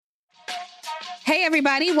Hey,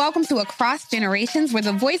 everybody. Welcome to Across Generations, where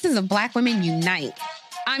the voices of Black women unite.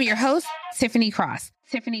 I'm your host, Tiffany Cross.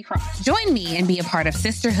 Join me and be a part of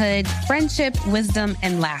sisterhood, friendship, wisdom,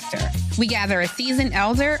 and laughter. We gather a seasoned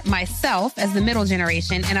elder, myself as the middle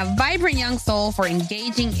generation, and a vibrant young soul for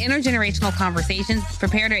engaging intergenerational conversations.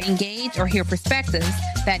 Prepare to engage or hear perspectives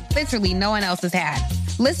that literally no one else has had.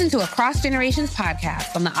 Listen to Across Generations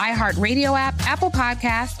podcast on the iHeartRadio app, Apple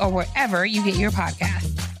Podcasts, or wherever you get your podcasts.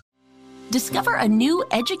 Discover a new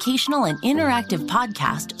educational and interactive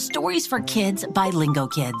podcast, Stories for Kids by Lingo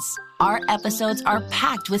Kids. Our episodes are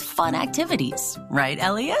packed with fun activities. Right,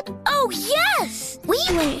 Elliot? Oh, yes! We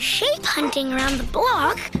went shape hunting around the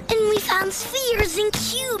block, and we found spheres and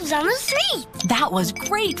cubes on the street. That was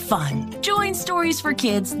great fun. Join Stories for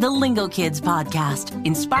Kids, the Lingo Kids podcast,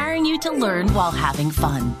 inspiring you to learn while having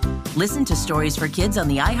fun. Listen to Stories for Kids on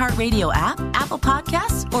the iHeartRadio app, Apple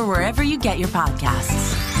Podcasts, or wherever you get your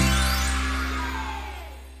podcasts.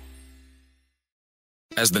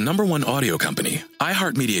 As the #1 audio company,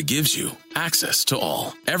 iHeartMedia gives you access to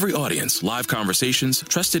all. Every audience, live conversations,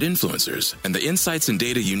 trusted influencers, and the insights and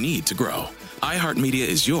data you need to grow. iHeartMedia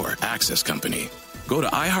is your access company. Go to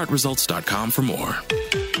iHeartResults.com for more.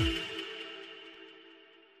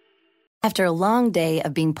 After a long day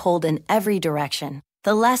of being pulled in every direction,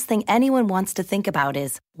 the last thing anyone wants to think about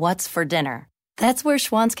is what's for dinner. That's where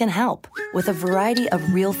Schwann's can help, with a variety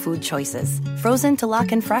of real food choices, frozen to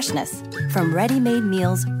lock in freshness. From ready-made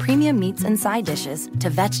meals, premium meats and side dishes, to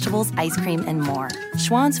vegetables, ice cream, and more.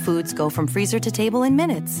 Schwann's foods go from freezer to table in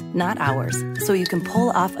minutes, not hours, so you can pull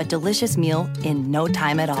off a delicious meal in no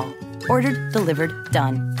time at all. Ordered, delivered,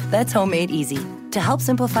 done. That's homemade easy. To help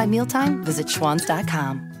simplify mealtime, visit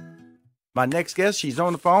schwanns.com. My next guest, she's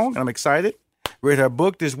on the phone, and I'm excited. Read her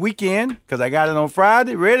book this weekend because I got it on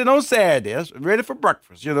Friday, read it on Saturday. I was ready for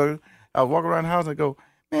breakfast. You know, I was walking around the house and I go,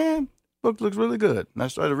 man, book looks really good. And I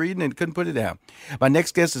started reading and couldn't put it down. My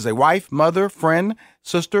next guest is a wife, mother, friend,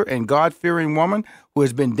 sister, and God-fearing woman who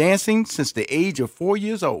has been dancing since the age of 4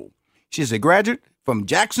 years old. She's a graduate from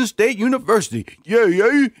Jackson State University,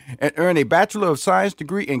 and earned a Bachelor of Science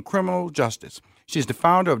degree in criminal justice. She's the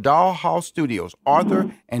founder of Dollhouse Studios, author,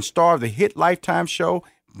 and star of the hit Lifetime show,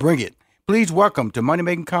 Bring It. Please welcome to Money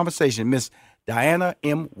Making Conversation, Miss Dianna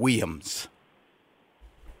M. Williams.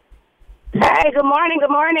 Hey, good morning,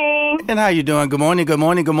 good morning. And how you doing? Good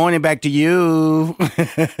morning back to you.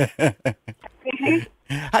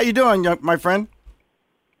 How you doing, my friend?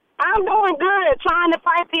 I'm doing good, trying to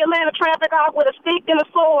fight the Atlanta traffic off with a stick and a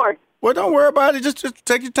sword. Well, don't worry about it. Just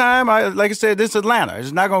take your time. Like I said, this is Atlanta.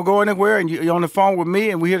 It's not going to go anywhere, and you're on the phone with me,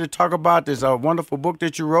 and we're here to talk about this wonderful book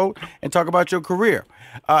that you wrote and talk about your career.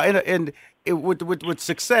 With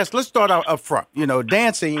success, let's start out up front. You know,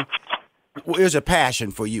 dancing is a passion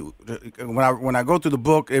for you. When I go through the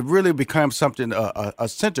book, it really becomes something, a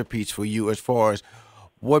centerpiece for you as far as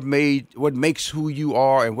what makes who you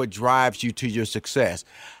are and what drives you to your success.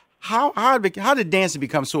 How did dancing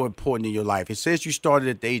become so important in your life? It says you started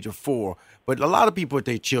at the age of 4, but a lot of people put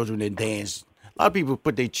their children in dance. A lot of people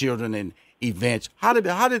put their children in events. How did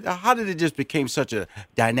it just become such a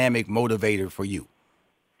dynamic motivator for you?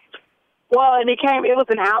 Well, it was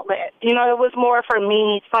an outlet. You know, it was more for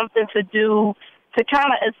me, something to do to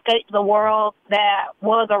kind of escape the world that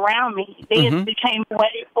was around me. Dance became a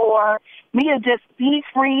way for me to just be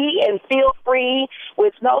free and feel free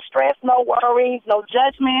with no stress, no worries, no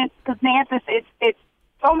judgment. Because dance it's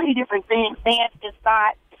so many different things. Dance is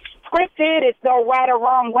not scripted. It's no right or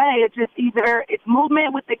wrong way. It's just it's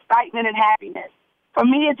movement with excitement and happiness. For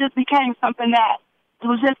me, it just became something that it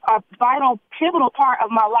was just a vital, pivotal part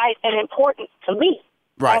of my life and important to me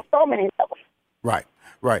on so many levels.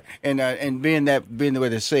 Right. And being the way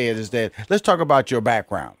to say it is that, let's talk about your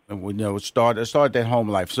background. And start that home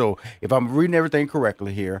life. So if I'm reading everything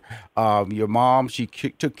correctly here, your mom, she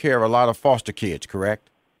took care of a lot of foster kids, correct?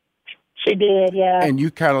 She did, yeah. And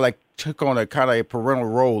you kind of like took on a parental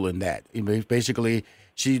role in that. Basically,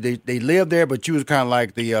 they lived there, but you was kind of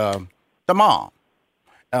like the mom.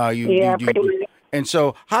 Pretty much. And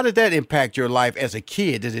so how did that impact your life as a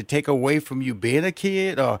kid? Did it take away from you being a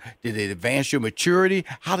kid, or did it advance your maturity?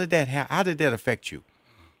 How did that affect you?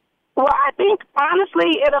 Well, I think,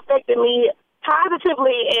 honestly, it affected me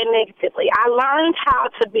positively and negatively. I learned how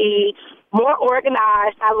to be more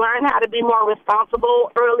organized. I learned how to be more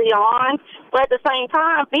responsible early on. But at the same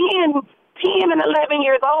time, being 10 and 11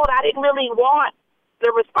 years old, I didn't really want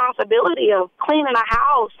the responsibility of cleaning a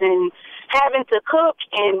house and having to cook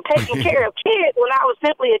and taking care of kids when I was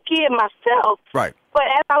simply a kid myself. Right. But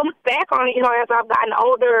as I look back on it, as I've gotten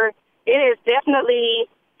older, it has definitely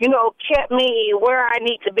kept me where I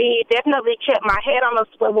need to be. It definitely kept my head on a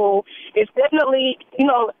swivel. It's definitely,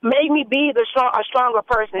 made me be a stronger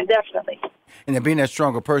person, definitely. And then being that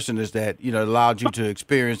stronger person is that, allowed you to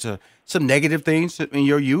experience some negative things in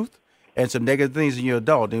your youth and some negative things in your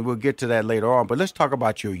adult. And we'll get to that later on. But let's talk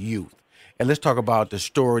about your youth. And let's talk about the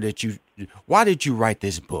story why did you write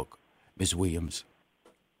this book, Ms. Williams?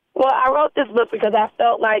 Well, I wrote this book because I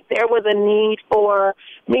felt like there was a need for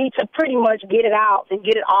me to pretty much get it out and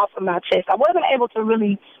get it off of my chest. I wasn't able to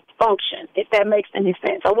really function, if that makes any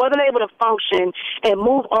sense. I wasn't able to function and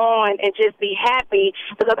move on and just be happy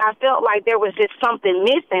because I felt like there was just something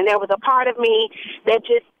missing. There was a part of me that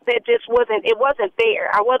just wasn't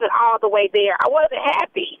there. I wasn't all the way there. I wasn't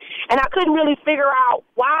happy. And I couldn't really figure out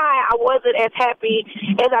why I wasn't as happy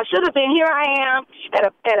as I should have been. Here I am at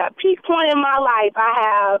a peak point in my life.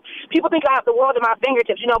 People think I have the world at my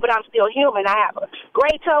fingertips, but I'm still human. I have a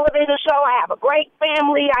great television show. I have a great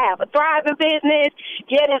family. I have a thriving business.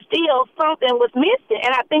 Yet and still something was missing.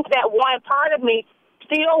 And I think that one part of me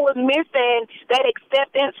still was missing that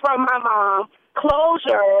acceptance from my mom,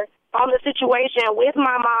 closure on the situation with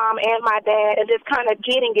my mom and my dad, and just kind of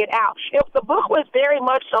getting it out. The book was very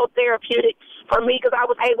much so therapeutic for me because I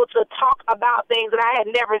was able to talk about things that I had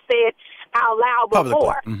never said out loud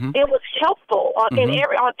before. Mm-hmm. It was helpful on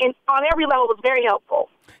every level. It was very helpful.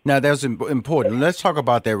 Now, that's important. Let's talk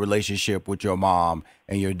about that relationship with your mom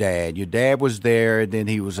and your dad. Your dad was there, and then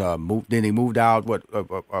he was Then he moved out.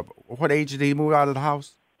 What age did he move out of the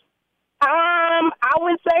house? I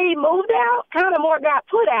wouldn't say he moved out. Kind of more got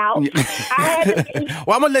put out.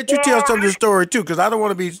 Well, I'm going to let you tell some of the story, too, because I don't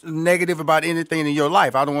want to be negative about anything in your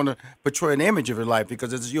life. I don't want to portray an image of your life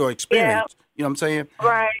because it's your experience. Yeah. You know what I'm saying?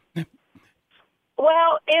 Right.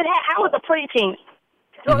 Well, I was a preteen.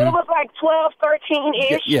 So it was like 12,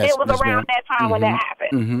 13-ish. Yes, it was around that time when that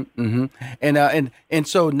happened. And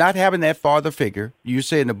so not having that father figure, you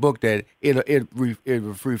say in the book that it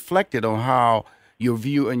reflected on how your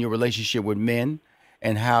view and your relationship with men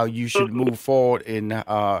and how you should move forward and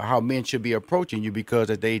how men should be approaching you,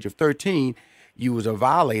 because at the age of 13, you was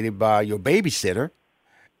violated by your babysitter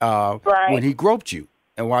when he groped you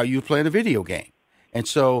and while you were playing a video game. And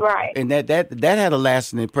so, and that had a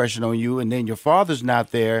lasting impression on you. And then your father's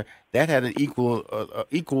not there. That had an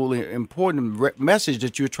equally important message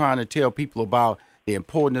that you're trying to tell people about the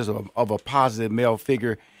importance of a positive male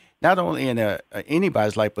figure, not only in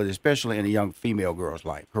anybody's life, but especially in a young female girl's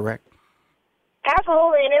life. Correct?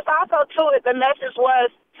 Absolutely. And it's also, too, the message was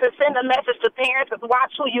to send a message to parents to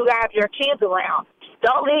watch who you have your kids around.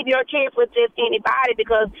 Don't leave your kids with just anybody,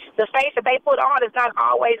 because the face that they put on is not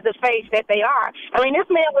always the face that they are. I mean, this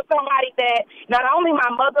man was somebody that not only my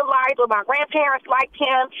mother liked, but my grandparents liked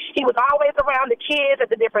him. He was always around the kids at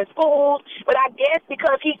the different schools. But I guess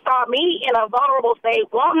because he saw me in a vulnerable state,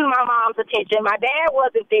 wanting my mom's attention, my dad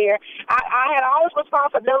wasn't there. I had all this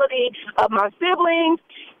responsibility of my siblings.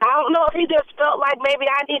 I don't know if he just felt like maybe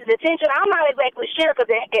I needed attention. I'm not exactly sure, because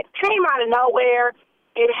it came out of nowhere.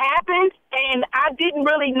 It happened, and I didn't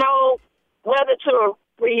really know whether to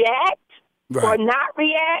react or not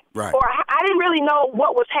react, or I didn't really know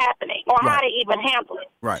what was happening or how to even handle it.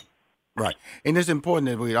 Right. And it's important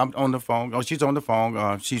that I'm on the phone. Oh, she's on the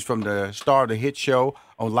phone. She's from the star of the hit show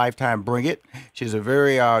on Lifetime, Bring It. She's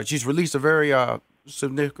she's released a very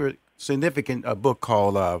significant book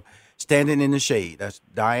called Standing in the Shade. That's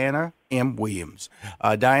Dianna M. Williams.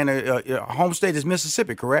 Dianna, home state is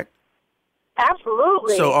Mississippi, correct?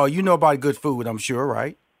 Absolutely. So you know about good food, I'm sure,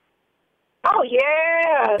 right? Oh,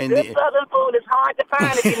 yeah. And good Southern food is hard to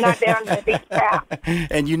find if you're not down in the deep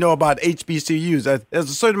south. And you know about HBCUs. There's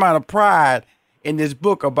a certain amount of pride in this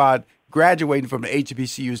book about graduating from the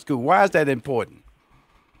HBCU school. Why is that important?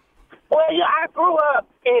 Well, I grew up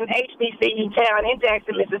in HBCU town in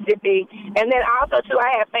Jackson, Mississippi. And then also, too,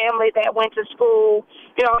 I have family that went to school,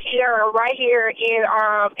 right here in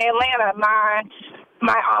Atlanta.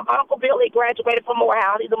 My Uncle Billy graduated from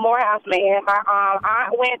Morehouse. He's a Morehouse man. My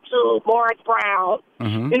aunt went to Morris Brown.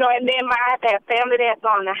 And then I have family that's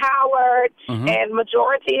gone to Howard, and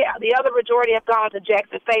the other majority have gone to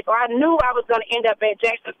Jackson State. So I knew I was going to end up at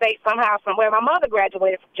Jackson State somehow, somewhere. My mother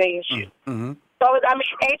graduated from JSU. So, I mean,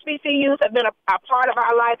 HBCUs have been a part of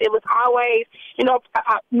our life. It was always,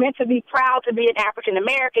 meant to be proud to be an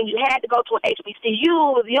African-American. You had to go to an HBCU.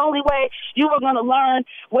 It was the only way you were going to learn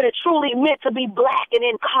what it truly meant to be black and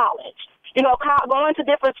in college. Going to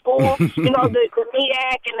different schools, the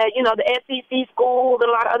MEAC and the SEC schools and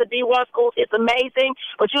a lot of other D1 schools, it's amazing.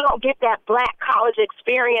 But you don't get that black college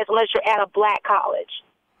experience unless you're at a black college.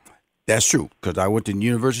 That's true, because I went to the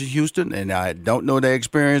University of Houston, and I don't know the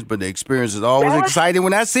experience, but the experience is always exciting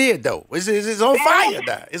when I see it, though. It's on fire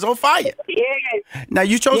now. It's on fire. Yes. Now,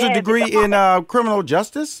 you chose a degree in criminal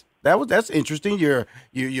justice. That's interesting. You're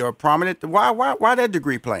a prominent. Why that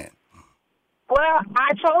degree plan? Well,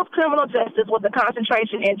 I chose criminal justice with a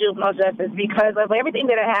concentration in juvenile justice because of everything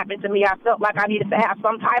that had happened to me. I felt like I needed to have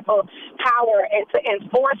some type of power and to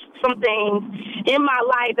enforce some things in my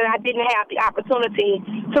life that I didn't have the opportunity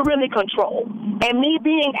to really control. And me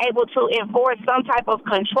being able to enforce some type of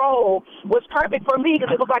control was perfect for me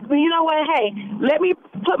because it was like, well, you know what, hey, let me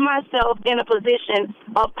put myself in a position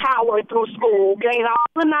of power through school, gain all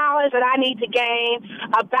the knowledge that I need to gain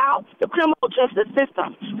about the criminal justice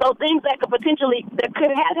system. So things that could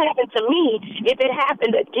have happened to me, if it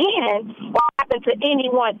happened again or happened to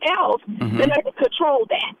anyone else, then I could control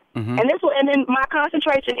that. And then my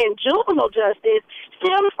concentration in juvenile justice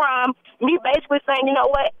stemmed from me basically saying, you know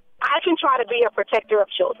what, I can try to be a protector of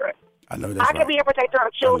children. I can be a protector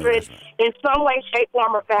of children in some way, shape,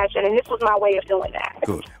 form, or fashion, and this was my way of doing that.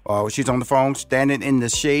 Good. She's on the phone. Standing in the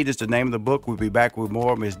Shade is the name of the book. We'll be back with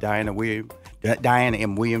more. Miss Dianna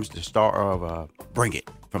M. Williams, the star of Bring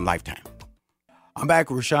It from Lifetime. I'm back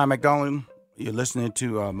with Rushion McDonald. You're listening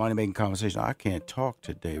to Money Making Conversation. I can't talk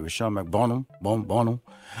today. Rushion McDonald. All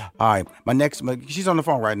right. She's on the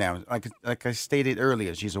phone right now. Like I stated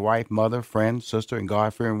earlier, she's a wife, mother, friend, sister, and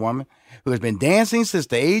God-fearing woman who has been dancing since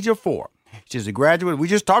the age of 4. She's a graduate. We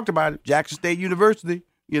just talked about it. Jackson State University,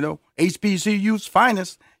 HBCU's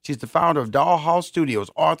finest. She's the founder of Dollhouse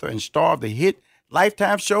Studios, author and star of the hit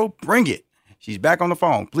Lifetime show, Bring It. She's back on the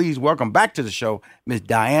phone. Please welcome back to the show, Miss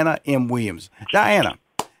Dianna M. Williams. Dianna,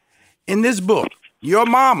 in this book, your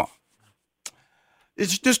mama.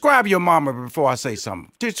 Describe your mama before I say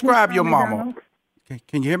something. Describe your mama.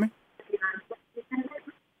 Can you hear me?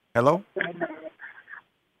 Hello?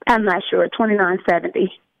 I'm not sure.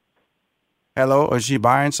 2970. Hello? Is she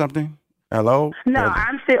buying something? Hello? No,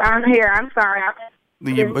 I'm here. I'm sorry.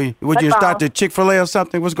 Would you stop the Chick-fil-A or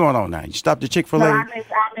something? What's going on now? You stopped the Chick-fil-A? No, I'm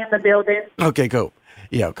in the building. Okay, cool.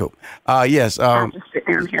 Yeah, cool. Yes. I'll just sit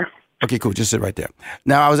down here. Okay, cool. Just sit right there.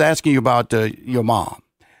 Now, I was asking you about your mom.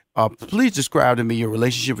 Please describe to me your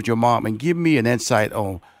relationship with your mom and give me an insight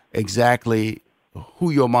on exactly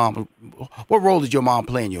what role did your mom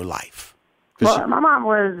play in your life? Well, my mom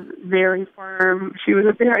was very firm. She was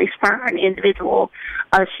a very stern individual.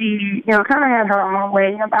 She, kind of had her own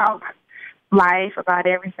way about life, about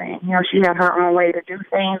everything. She had her own way to do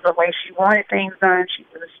things, the way she wanted things done. She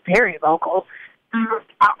was very vocal,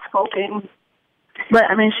 outspoken. But,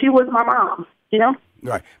 she was my mom,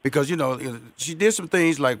 Right, because, she did some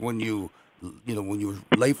things like when you were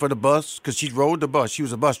late for the bus, because she rode the bus. She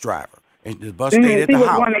was a bus driver, and the bus stayed at the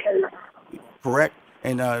house. Correct?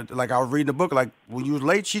 And like I was reading the book, like when you were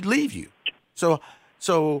late, she'd leave you. So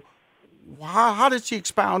how did she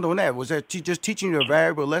expound on that? Was that she just teaching you a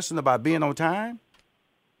valuable lesson about being on time?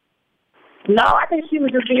 No, I think she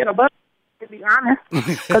was just being a bus, to be honest,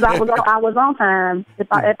 because I was on time. If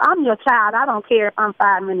I'm your child, I don't care if I'm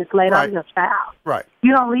 5 minutes late. Right. I'm your child. Right.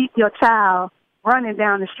 You don't leave your child running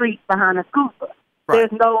down the street behind a scooter. Right.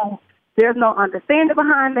 There's no understanding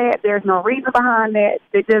behind that. There's no reason behind that.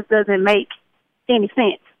 It just doesn't make any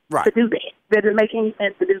sense to do that. It doesn't make any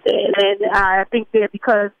sense to do that. And I think that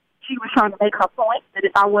because she was trying to make her point that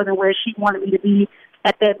if I wasn't where she wanted me to be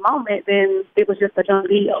at that moment, then it was just a done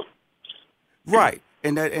deal. Right.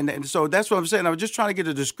 And so that's what I'm saying. I was just trying to get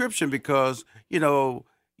a description because, you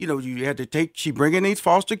had to she bring in these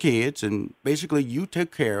foster kids and basically you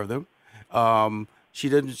took care of them.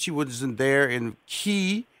 She wasn't there in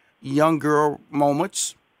key young girl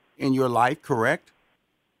moments in your life, correct?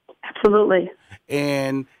 Absolutely.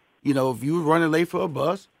 And, if you were running late for a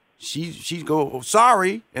bus, she'd go,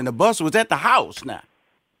 sorry, and the bus was at the house now.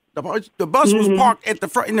 The bus was parked in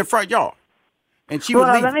the front yard. And she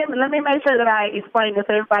let me make sure that I explain this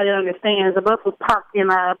so everybody understands. The bus was parked in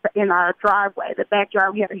our driveway, the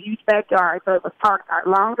backyard. We had a huge backyard, so it was parked. Our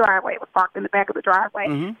long driveway was parked in the back of the driveway.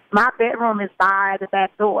 Mm-hmm. My bedroom is by the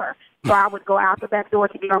back door, so I would go out the back door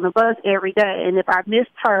to get on the bus every day. And if I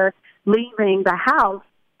missed her leaving the house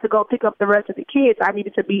to go pick up the rest of the kids, I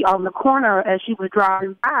needed to be on the corner as she was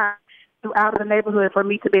driving by throughout the neighborhood for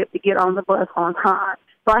me to be able to get on the bus on time.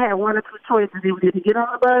 So I had one or two choices. It was either get on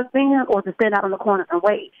the bus then or to stand out on the corner and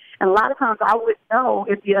wait. And a lot of times I wouldn't know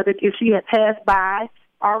if she had passed by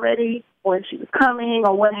already or if she was coming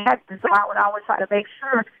or what happened. So I would always try to make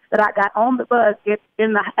sure that I got on the bus at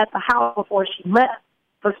the house before she left.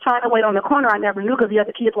 But trying to wait on the corner, I never knew because the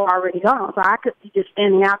other kids were already gone. So I could be just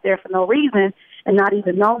standing out there for no reason and not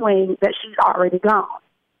even knowing that she's already gone.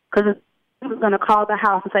 Because she was going to call the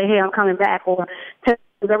house and say, hey, I'm coming back, or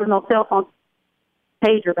there was no cell phone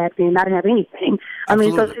pager back then. I didn't have anything. I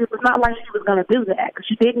mean, so it was not like she was going to do that, because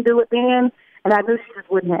she didn't do it then, and I knew she just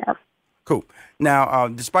wouldn't have. Cool. Now,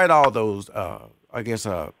 despite all those,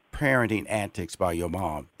 parenting antics by your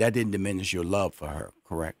mom, that didn't diminish your love for her,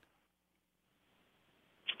 correct?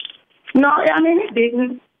 No, I mean, it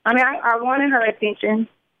didn't. I mean, I wanted her attention.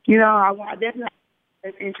 You know, I definitely wanted her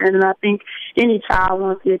attention, and I think any child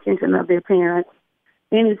wants the attention of their parents.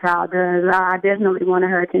 Any child does. I definitely wanted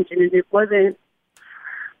her attention, and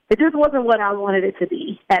it just wasn't what I wanted it to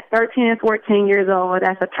be. At 13, 14 years old,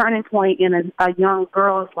 that's a turning point in a young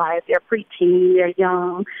girl's life. They're preteen, they're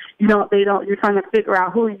young. You're trying to figure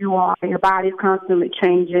out who you are. Your body's constantly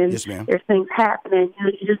changing. Yes, ma'am. There's things happening.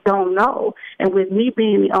 You just don't know. And with me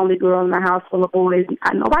being the only girl in the house full of boys,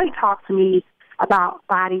 nobody talked to me about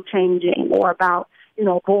body changing or about,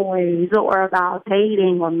 boys or about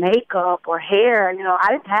dating or makeup or hair.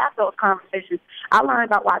 I didn't have those conversations. I learned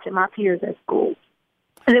about watching my peers at school.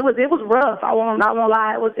 And it was rough. I won't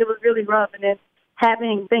lie. It was really rough. And then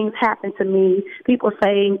having things happen to me, people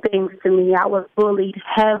saying things to me. I was bullied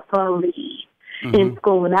heavily in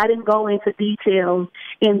school, and I didn't go into details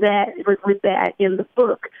with that in the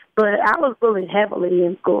book. But I was bullied heavily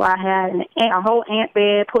in school. I had a whole ant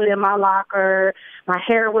bed put in my locker. My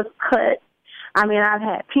hair was cut. I mean, I've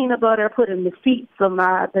had peanut butter put in the seats of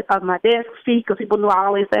my desk seat, because people knew I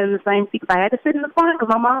always sat in the same seat. I had to sit in the front because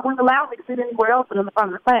my mom wouldn't allow me to sit anywhere else but in the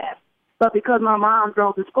front of the class. But because my mom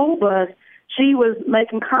drove the school bus, she was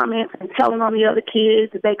making comments and telling on the other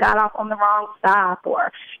kids that they got off on the wrong stop,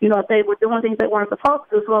 or, if they were doing things they weren't supposed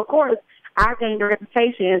to. So, of course, I gained a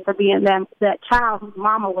reputation for being that child whose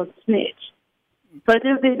mama was a snitch. But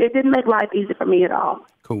it didn't make life easy for me at all.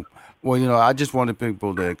 Cool. Well, I just wanted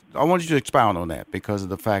I want you to expound on that, because of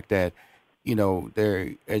the fact that,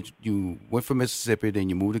 as you went from Mississippi, then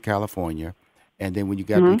you moved to California, and then when you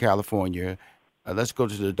got to California, let's go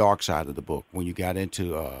to the dark side of the book. When you got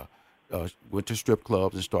into went to strip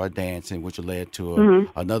clubs and started dancing, which led to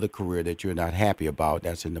another career that you're not happy about.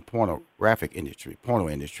 That's in the porno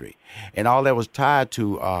industry, and all that was tied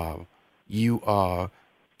to you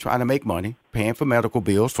trying to make money, paying for medical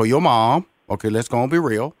bills for your mom. Okay, let's go and be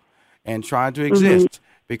real. And trying to exist,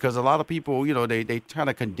 because a lot of people, they kind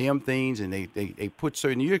of condemn things, and they put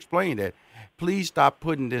certain. You explain that. Please stop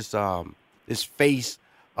putting this face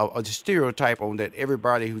of the stereotype on that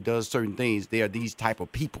everybody who does certain things, they are these type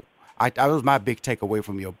of people. That was my big takeaway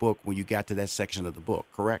from your book when you got to that section of the book.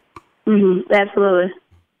 Correct? Absolutely.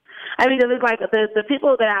 I mean, it was like the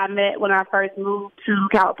people that I met when I first moved to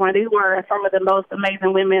California, these were some of the most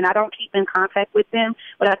amazing women. I don't keep in contact with them,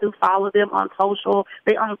 but I do follow them on social.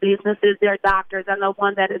 They own businesses. They're doctors. I know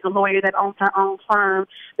one that is a lawyer that owns her own firm.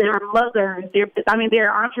 They're mothers.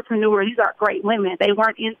 They're entrepreneurs. These are great women. They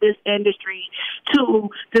weren't in this industry to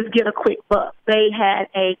just get a quick buck. They had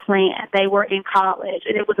a plan. They were in college,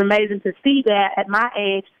 and it was amazing to see that at my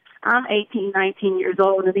age. I'm 18, 19 years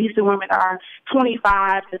old, and these two women are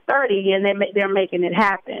 25 to 30, and they're making it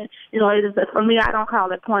happen. For me, I don't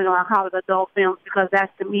call it porno, I call it adult films, because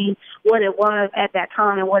that's, to me, what it was at that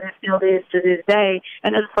time and what it still is to this day.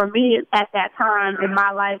 And for me, at that time in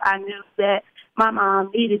my life, I knew that my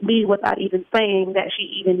mom needed me without even saying that she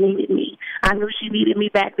even needed me. I knew she needed me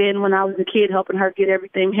back then when I was a kid, helping her get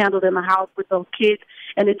everything handled in the house with those kids.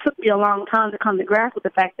 And it took me a long time to come to grasp with the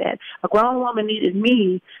fact that a grown woman needed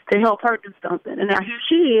me to help her do something. And now here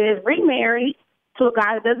she is, remarried to a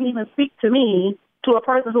guy that doesn't even speak to me, to a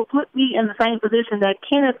person who put me in the same position that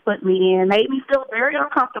Kenneth put me in, made me feel very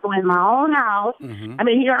uncomfortable in my own house. I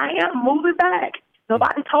mean, here I am moving back.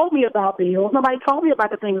 Nobody told me about bills. Nobody told me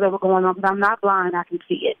about the things that were going on, but I'm not blind. I can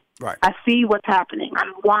see it. Right. I see what's happening.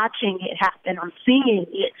 I'm watching it happen. I'm seeing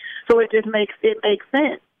it. So it makes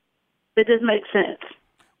sense. It just makes sense.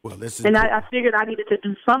 Well, I figured I needed to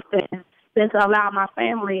do something than to allow my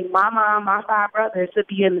family, my mom, my 5 brothers, to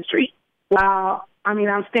be in the street. While,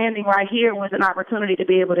 I'm standing right here with an opportunity to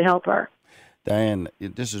be able to help her. Dianna,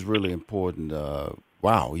 this is really important.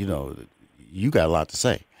 Wow, you got a lot to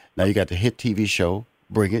say. Now you got the hit TV show,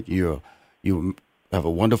 Bring It. You have a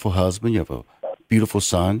wonderful husband. You have a beautiful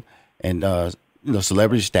son. And,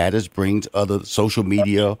 celebrity status brings other social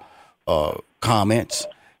media comments.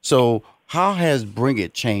 So how has Bring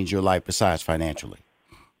It changed your life besides financially?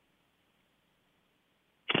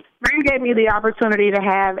 Bring gave me the opportunity to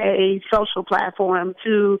have a social platform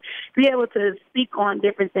to be able to speak on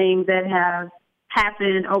different things that have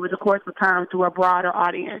happened over the course of time to a broader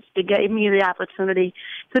audience. It gave me the opportunity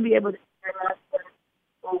to be able to share my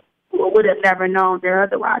story who would have never known there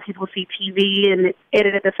otherwise. People see TV and it's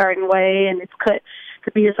edited a certain way and it's cut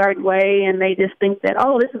to be a certain way, and they just think that,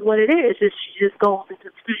 oh, this is what it is. She just goes into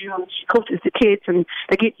the studio and she coaches the kids and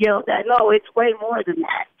they get yelled at. No, it's way more than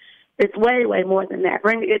that. It's way, way more than that.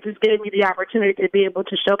 It just gave me the opportunity to be able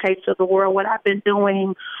to showcase to the world what I've been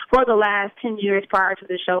doing for the last 10 years prior to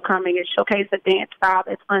the show coming. It showcased a dance style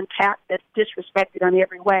that's untapped, that's disrespected in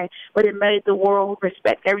every way, but it made the world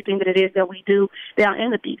respect everything that it is that we do down in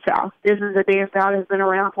the Deep South. This is a dance style that's been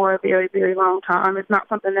around for a very, very long time. It's not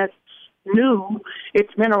something that's new.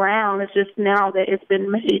 It's been around. It's just now that it's been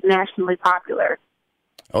made nationally popular.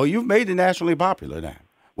 Oh, you've made it nationally popular now.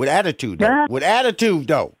 With attitude, though. Yeah. With attitude,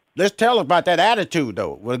 though. Let's tell us about that attitude,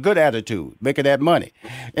 though. With a good attitude, making that money.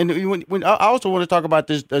 And when I also want to talk about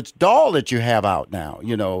this doll that you have out now.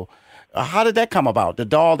 You know, how did that come about? The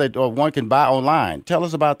doll that one can buy online. Tell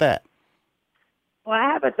us about that. Well,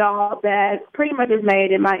 I have a doll that pretty much is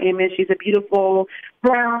made in my image. She's a beautiful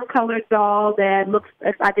brown-colored doll that looks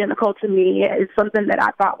identical to me. It's something that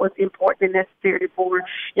I thought was important and necessary for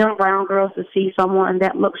young brown girls to see someone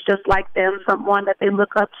that looks just like them, someone that they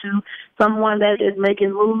look up to, someone that is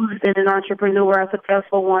making moves and an entrepreneur, a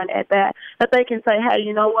successful one at that they can say, hey,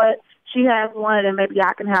 you know what? She has one, and maybe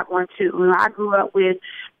I can have one too. You know, I grew up with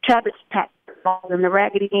Cabbage Patch dolls and the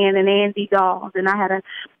Raggedy Ann and Andy dolls, and I had a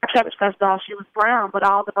Cabbage Patch doll. She was brown, but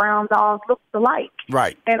all the brown dolls looked alike.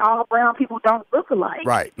 Right. And all brown people don't look alike.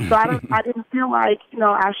 Right. So I didn't feel like, you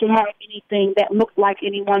know, I should have anything that looked like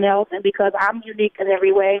anyone else, and because I'm unique in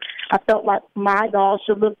every way, I felt like my doll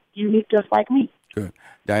should look unique just like me. Good.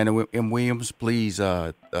 Dianna M. Williams, please,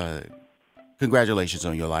 congratulations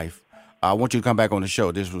on your life. I want you to come back on the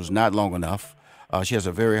show. This was not long enough. She has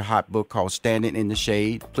a very hot book called Standing in the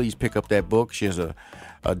Shade. Please pick up that book. She has a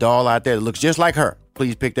doll out there that looks just like her.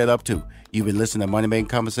 Please pick that up, too. You've been listening to Money Making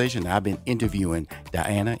Conversation. I've been interviewing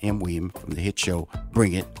Dianna M. Williams from the hit show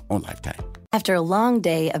Bring It on Lifetime. After a long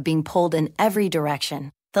day of being pulled in every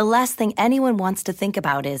direction, the last thing anyone wants to think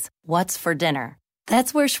about is what's for dinner.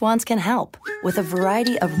 That's where Schwann's can help, with a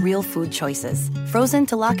variety of real food choices, frozen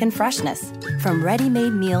to lock in freshness. From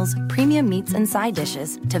ready-made meals, premium meats and side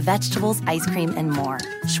dishes, to vegetables, ice cream, and more.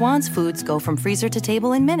 Schwann's foods go from freezer to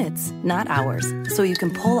table in minutes, not hours, so you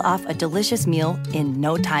can pull off a delicious meal in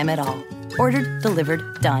no time at all. Ordered,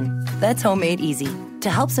 delivered, done. That's homemade easy. To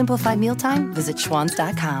help simplify mealtime, visit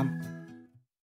schwanns.com.